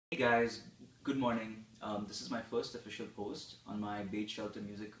Hey guys, good morning. This is my first official post on my Bait Shelter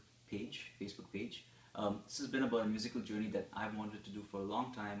Music page, Facebook page. This has been about a musical journey that I've wanted to do for a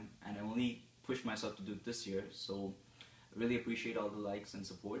long time, and I only pushed myself to do it this year, so I really appreciate all the likes and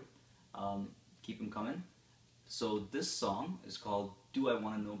support. Keep them coming. So this song is called Do I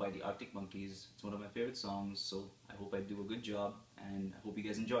Wanna Know by the Arctic Monkeys. It's one of my favorite songs, so I hope I do a good job, and I hope you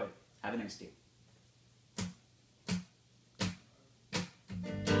guys enjoy. Have a nice day.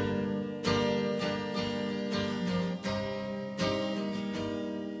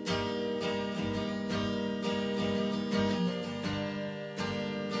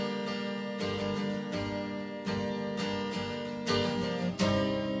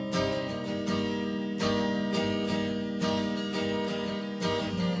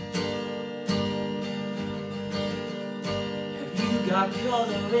 Got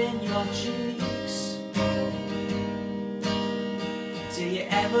color in your cheeks. Do you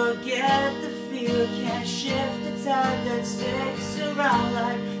ever get the feel? Can't shift the tide that sticks around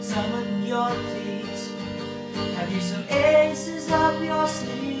like some of your feet. Have you some aces up your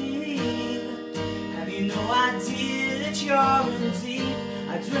sleeve? Have you no idea that you're in deep?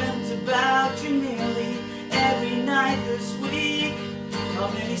 I dreamt about you nearly every night this week. How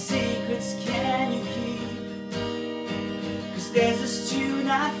many secrets can you keep? There's this tune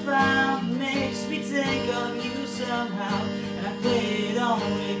I found, makes me think of you somehow, and I play it on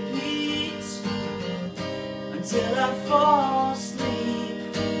repeat until I fall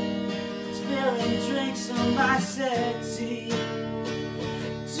asleep, spilling drinks on my settee.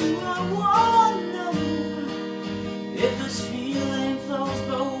 Do I wanna know if this feeling flows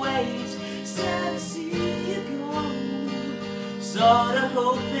both ways? Sad to see you go, sorta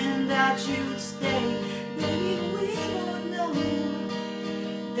hoping that you'd stay. Maybe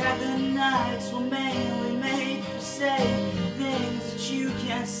that the nights were mainly made for saying things that you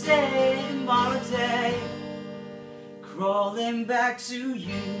can't say tomorrow day. Crawling back to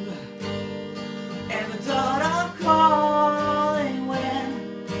you. Ever thought of calling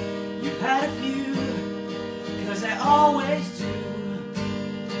when you've had a few? 'Cause I always do.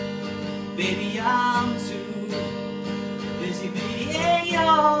 Baby, I'm too busy being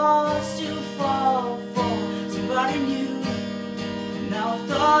yours to fall for somebody new. Now I've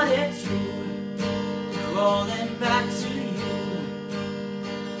thought it through, crawling back to you.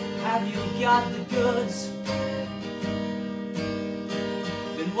 Have you got the goods?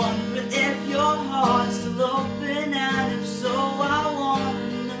 Been wondering if your heart's still open, and if so, I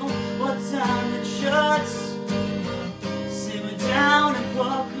wanna know what time it shuts. Simmer down and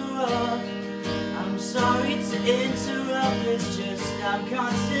pucker up. I'm sorry to interrupt, it's just I'm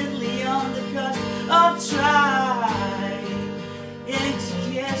constantly on the cusp of trying to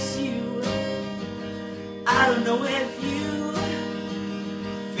kiss you. I don't know if you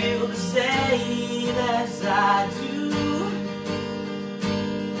feel the same as I do,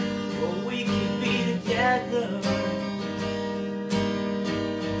 or we could be together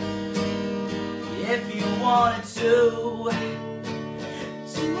if you wanted to.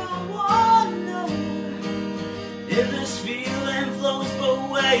 Do I wanna know if this feeling flows both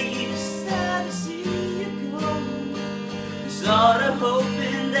ways? Sad to see you go, sorta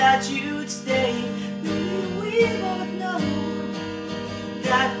hoping that you'd stay. Maybe we both know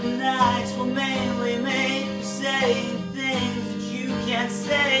that the nights were mainly made for saying things that you can't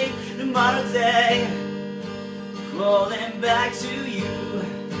say tomorrow day. Crawling back to you.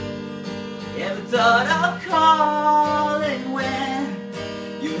 Ever thought of calling when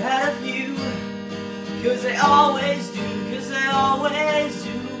you had a few? 'Cause I always do, 'cause I always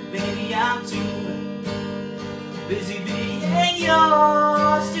do. Baby, I'm too busy being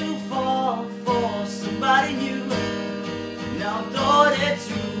yours to fall for somebody new. Now I've thought it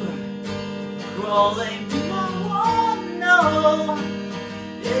through, crawling. Do I wanna know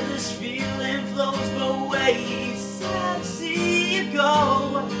if this feeling flows both ways? Sad to see you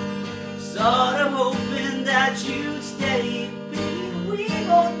go, sorta hoping that you'd stay. Baby, we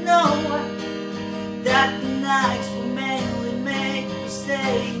both know that the nights were mainly made for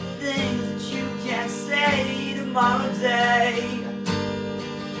saying things that you can't say tomorrow day.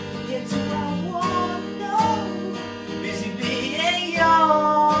 Yeah, do I wanna know? Busy being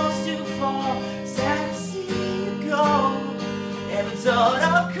yours to fall. Sad to see you go. Ever thought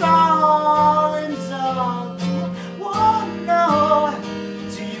of calling? Do I wanna know?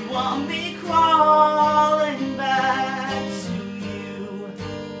 Do you want me crawling?